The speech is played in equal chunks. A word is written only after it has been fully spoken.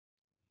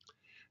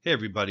Hey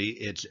everybody,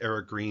 it's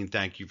Eric Green.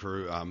 Thank you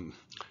for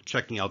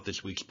checking out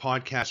this week's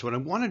podcast. What I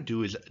want to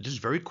do is just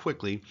very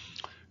quickly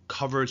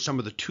cover some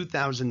of the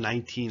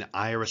 2019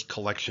 IRS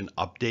collection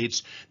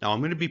updates. Now I'm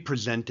going to be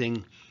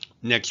presenting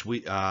next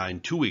week, in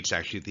 2 weeks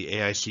actually, at the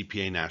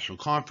AICPA National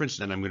Conference.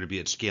 Then I'm going to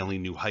be at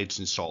Scaling New Heights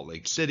in Salt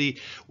Lake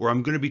City, where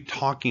I'm going to be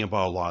talking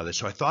about a lot of this.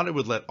 So I thought I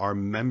would let our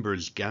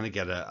members kind of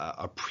get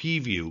a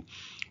preview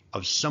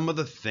of some of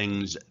the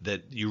things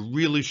that you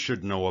really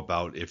should know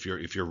about if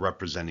you're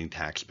representing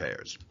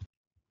taxpayers.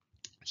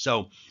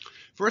 So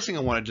first thing I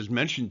want to just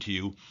mention to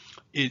you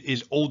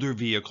is older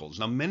vehicles.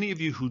 Now, many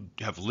of you who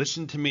have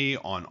listened to me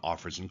on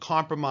offers and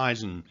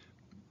compromise, and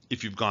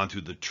if you've gone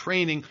through the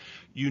training,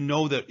 you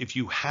know that if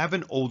you have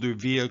an older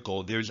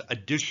vehicle, there's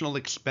additional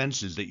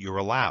expenses that you're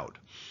allowed.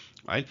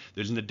 Right?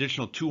 There's an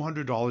additional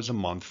 $200 a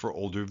month for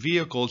older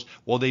vehicles.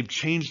 Well, they've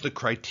changed the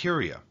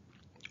criteria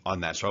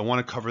on that. So I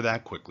want to cover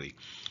that quickly.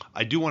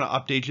 I do want to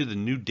update you. The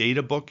new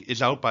data book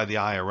is out by the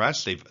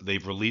IRS.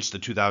 They've released the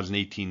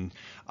 2018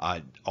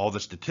 all the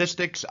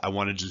statistics. I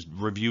want to just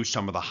review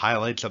some of the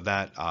highlights of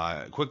that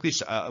quickly.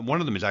 One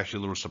of them is actually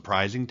a little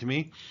surprising to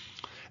me.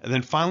 And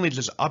then finally,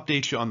 just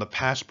update you on the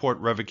passport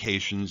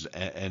revocations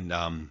and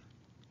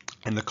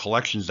the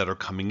collections that are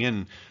coming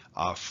in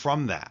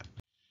from that.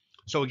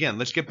 So again,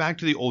 let's get back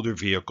to the older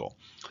vehicle.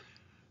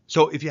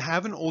 So if you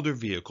have an older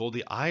vehicle,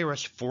 the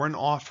IRS for an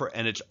offer,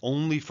 and it's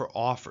only for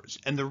offers.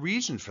 And the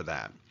reason for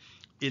that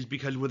is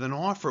because with an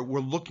offer, we're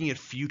looking at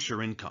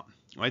future income,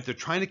 right? They're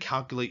trying to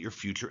calculate your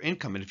future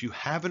income. And if you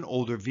have an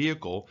older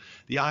vehicle,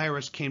 the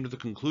IRS came to the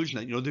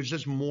conclusion that, there's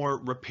just more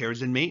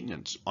repairs and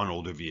maintenance on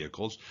older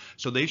vehicles.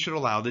 So they should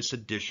allow this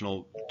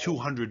additional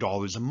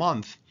 $200 a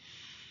month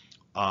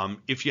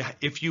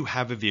if you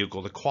have a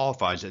vehicle that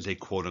qualifies as a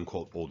quote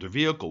unquote older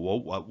vehicle. Well,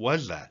 what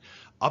was that?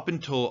 Up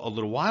until a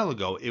little while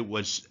ago, it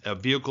was a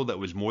vehicle that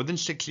was more than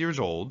 6 years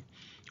old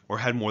or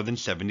had more than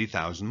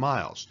 70,000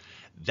 miles.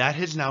 That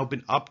has now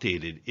been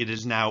updated. It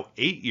is now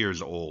 8 years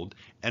old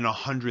and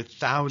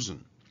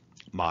 100,000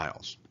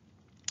 miles.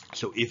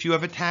 So if you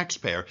have a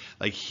taxpayer,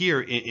 like here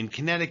in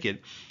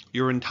Connecticut,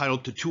 you're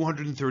entitled to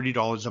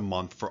 $230 a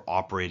month for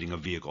operating a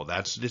vehicle.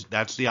 That's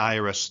the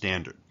IRS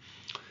standard.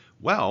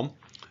 Well,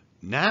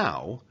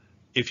 now,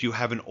 if you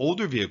have an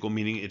older vehicle,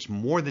 meaning it's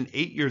more than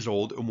 8 years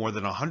old or more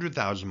than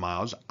 100,000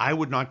 miles, I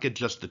would not get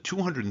just the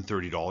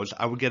 $230.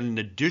 I would get an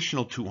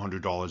additional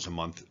 $200 a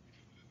month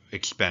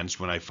expense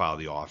when I file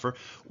the offer,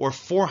 or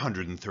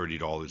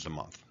 $430 a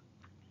month.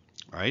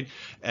 All right,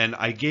 and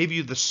I gave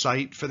you the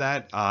site for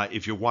that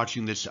if you're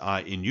watching this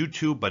in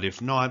YouTube, but if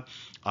not,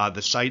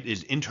 the site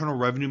is Internal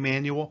Revenue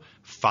Manual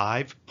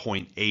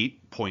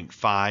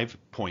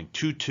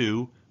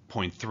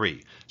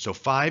 5.8.5.22.3. So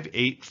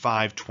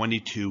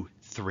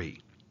 5.8.5.22.3.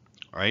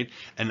 All right,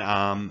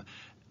 and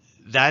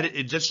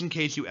just in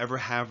case you ever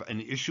have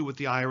an issue with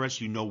the IRS,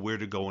 you know where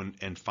to go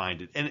and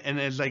find it. And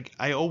as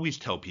I always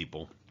tell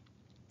people,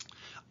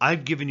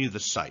 I've given you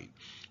the site.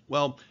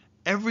 Well,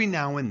 every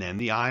now and then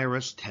the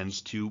IRS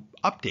tends to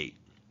update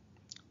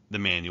the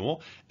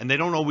manual, and they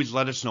don't always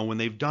let us know when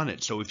they've done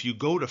it. So if you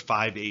go to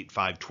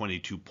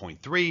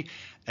 5.8.5.22.3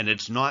 and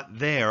it's not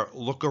there,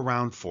 look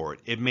around for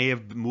it. It may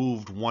have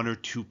moved one or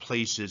two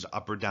places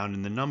up or down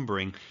in the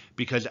numbering,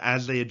 because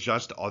as they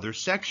adjust other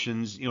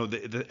sections,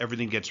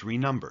 everything gets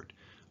renumbered.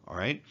 All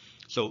right.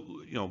 So,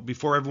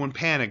 before everyone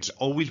panics,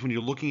 always when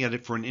you're looking at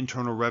it for an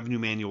Internal Revenue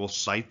Manual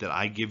site that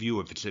I give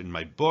you, if it's in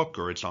my book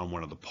or it's on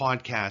one of the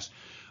podcasts,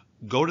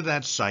 go to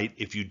that site.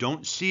 If you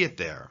don't see it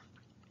there,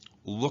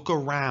 look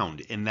around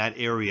in that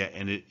area,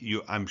 and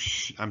I'm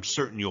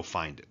certain you'll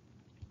find it.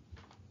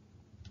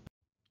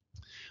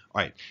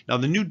 All right, now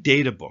the new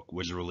data book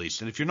was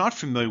released, and if you're not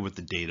familiar with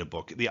the data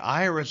book, the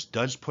IRS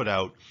does put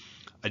out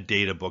a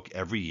data book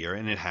every year,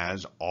 and it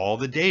has all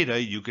the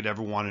data you could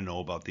ever want to know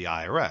about the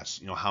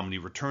IRS. How many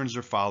returns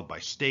are filed by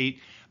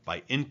state,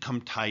 by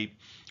income type,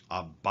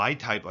 by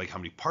type, like how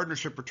many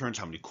partnership returns,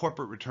 how many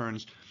corporate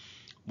returns.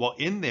 Well,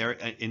 in there,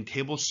 in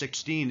table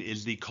 16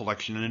 is the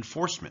collection and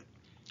enforcement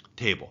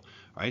table,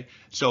 right?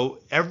 So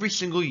every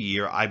single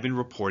year I've been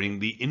reporting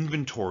the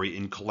inventory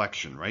in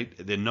collection, right?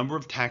 The number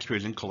of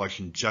taxpayers in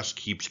collection just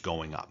keeps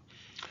going up.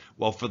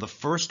 Well, for the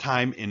first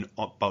time in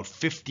about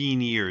 15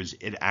 years,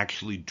 it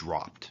actually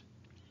dropped,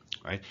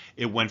 right?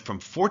 It went from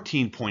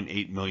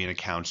 14.8 million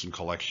accounts in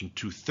collection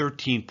to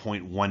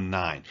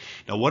 13.19.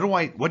 Now,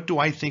 what do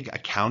I think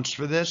accounts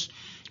for this?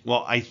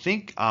 Well, I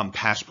think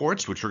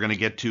passports, which we're going to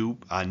get to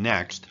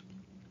next,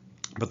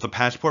 but the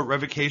passport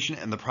revocation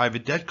and the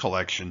private debt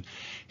collection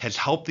has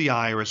helped the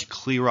IRS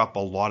clear up a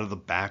lot of the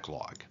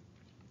backlog.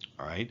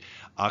 All right.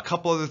 A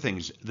couple other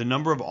things. The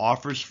number of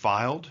offers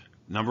filed,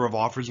 number of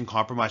offers and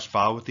compromise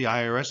filed with the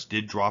IRS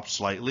did drop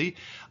slightly,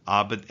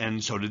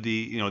 and so did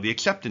the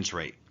acceptance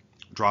rate,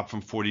 dropped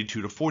from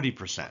 42 to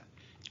 40%.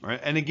 Right.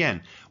 And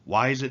again,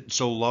 why is it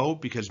so low?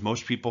 Because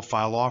most people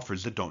file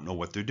offers that don't know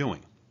what they're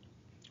doing.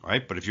 All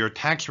right. But if you're a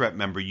tax rep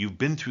member, you've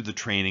been through the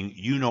training,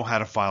 you know how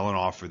to file an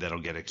offer that'll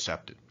get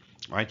accepted.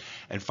 Right.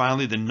 And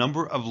finally, the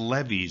number of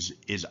levies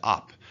is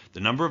up. The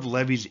number of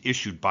levies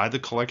issued by the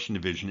collection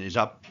division is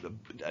up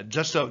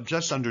just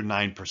under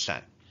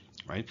 9%,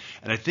 right?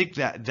 And I think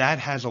that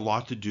has a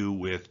lot to do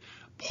with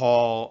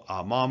Paul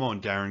Mamo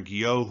and Darren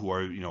Guillot, who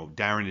are,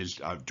 Darren is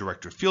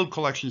director of field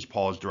collections,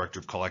 Paul is director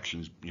of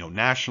collections,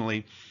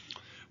 nationally,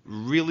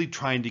 really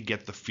trying to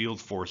get the field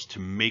force to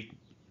make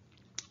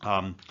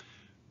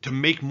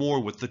more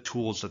with the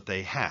tools that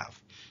they have,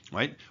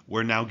 right?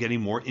 We're now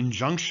getting more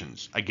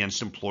injunctions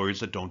against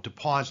employers that don't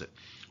deposit,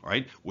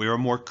 right? There are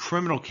more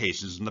criminal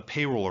cases in the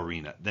payroll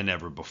arena than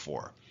ever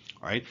before,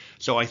 right?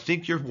 So I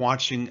think you're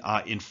watching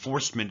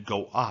enforcement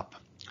go up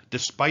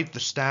despite the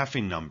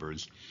staffing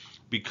numbers,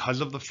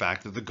 because of the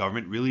fact that the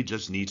government really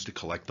just needs to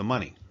collect the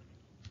money.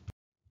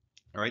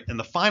 All right, and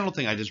the final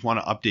thing I just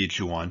want to update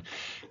you on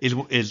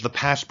is the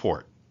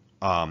passport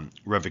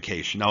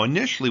revocation. Now,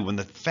 initially, when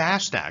the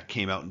FAST Act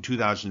came out in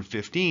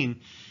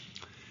 2015,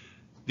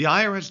 the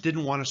IRS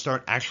didn't want to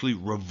start actually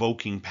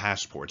revoking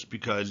passports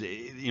because,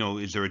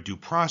 is there a due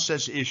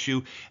process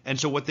issue? And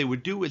so what they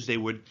would do is they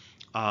would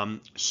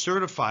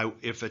certify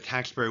if a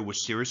taxpayer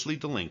was seriously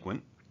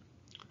delinquent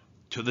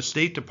to the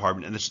State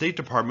Department, and the State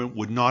Department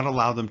would not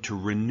allow them to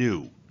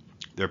renew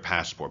their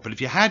passport. But if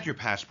you had your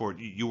passport,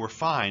 you were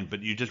fine, but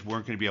you just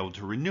weren't going to be able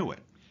to renew it.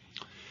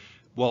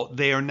 Well,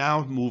 they are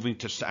now moving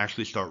to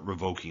actually start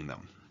revoking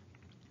them.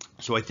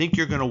 So I think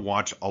you're going to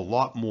watch a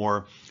lot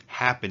more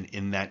happen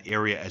in that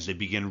area as they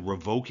begin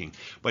revoking.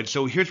 But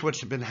so here's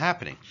what's been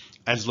happening: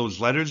 as those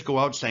letters go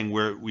out saying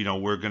we're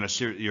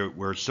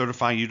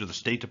certifying you to the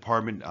State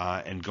Department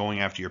and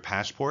going after your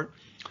passport,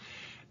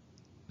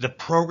 the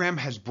program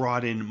has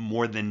brought in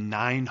more than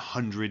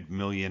 $900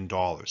 million.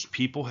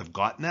 People have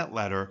gotten that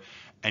letter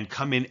and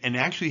come in and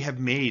actually have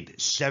made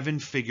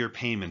seven-figure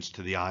payments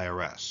to the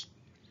IRS,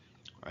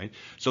 right?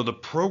 So the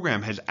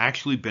program has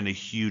actually been a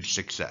huge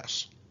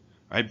success,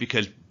 right?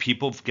 Because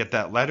people get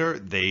that letter,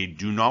 they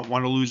do not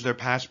want to lose their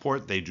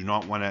passport, they do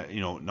not want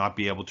to, not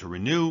be able to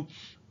renew.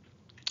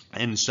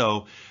 And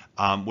so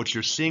what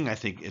you're seeing, I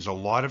think, is a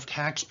lot of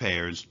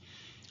taxpayers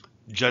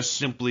just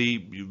simply,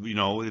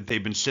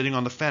 they've been sitting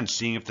on the fence,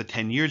 seeing if the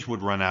 10 years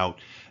would run out,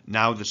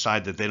 now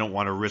decide that they don't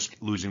want to risk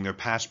losing their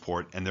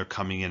passport, and they're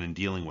coming in and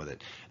dealing with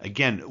it.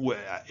 Again,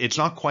 it's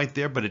not quite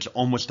there, but it's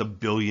almost $1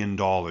 billion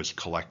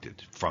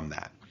collected from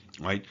that,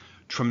 right?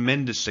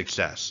 Tremendous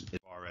success as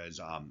far as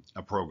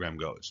a program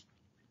goes.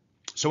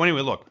 So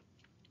anyway, look,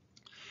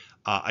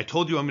 I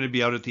told you I'm going to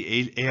be out at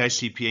the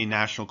AICPA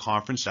National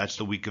Conference. That's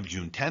the week of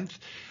June 10th.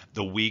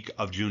 The week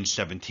of June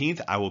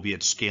 17th, I will be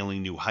at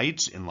Scaling New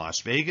Heights in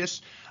Las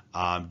Vegas,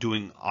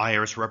 doing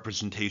IRS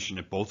representation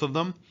at both of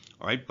them.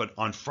 All right, but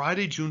on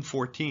Friday, June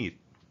 14th,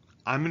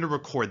 I'm going to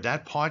record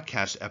that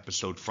podcast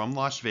episode from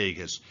Las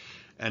Vegas,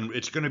 and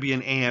it's going to be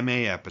an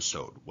AMA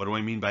episode. What do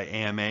I mean by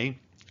AMA?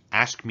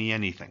 Ask me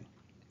anything.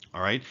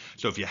 All right,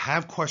 so if you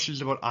have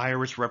questions about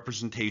IRS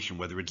representation,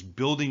 whether it's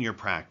building your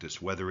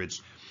practice, whether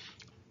it's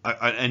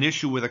an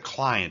issue with a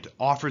client,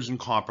 offers and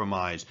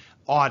compromise,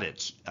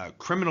 audits,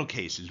 criminal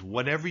cases,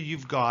 whatever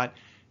you've got,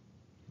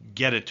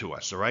 get it to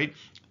us, all right?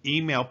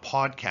 Email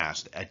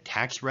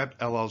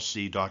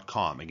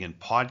podcast@taxrepllc.com. Again,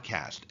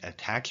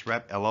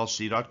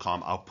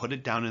 podcast@taxrepllc.com. I'll put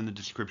it down in the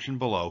description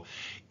below.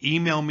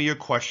 Email me your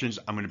questions.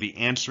 I'm going to be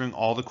answering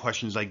all the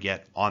questions I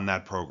get on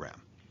that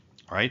program.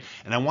 All right,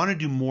 and I want to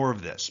do more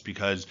of this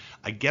because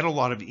I get a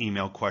lot of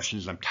email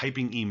questions. I'm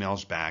typing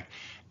emails back,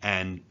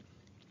 and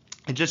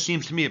it just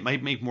seems to me it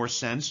might make more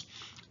sense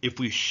if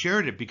we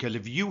shared it, because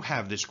if you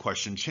have this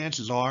question,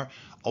 chances are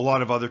a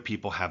lot of other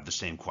people have the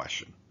same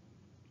question.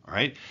 All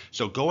right,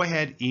 so go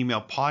ahead, email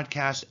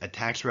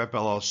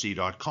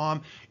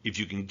podcast@taxrepllc.com. If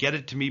you can get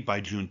it to me by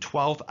June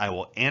 12th, I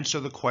will answer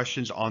the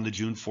questions on the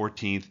June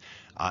 14th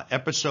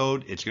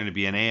episode. It's going to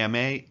be an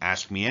AMA,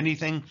 Ask Me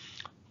Anything,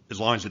 as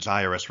long as it's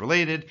IRS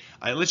related.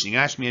 Listen, you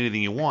can ask me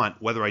anything you want.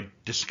 Whether I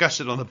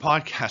discuss it on the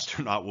podcast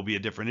or not will be a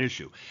different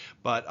issue.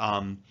 But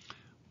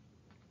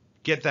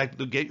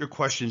get your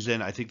questions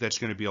in. I think that's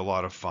going to be a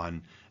lot of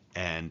fun.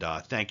 And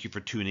thank you for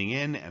tuning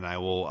in. And I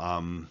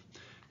will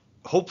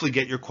hopefully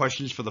get your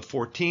questions for the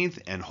 14th.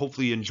 And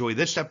hopefully you enjoy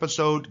this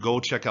episode. Go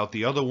check out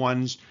the other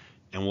ones.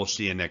 And we'll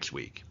see you next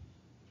week.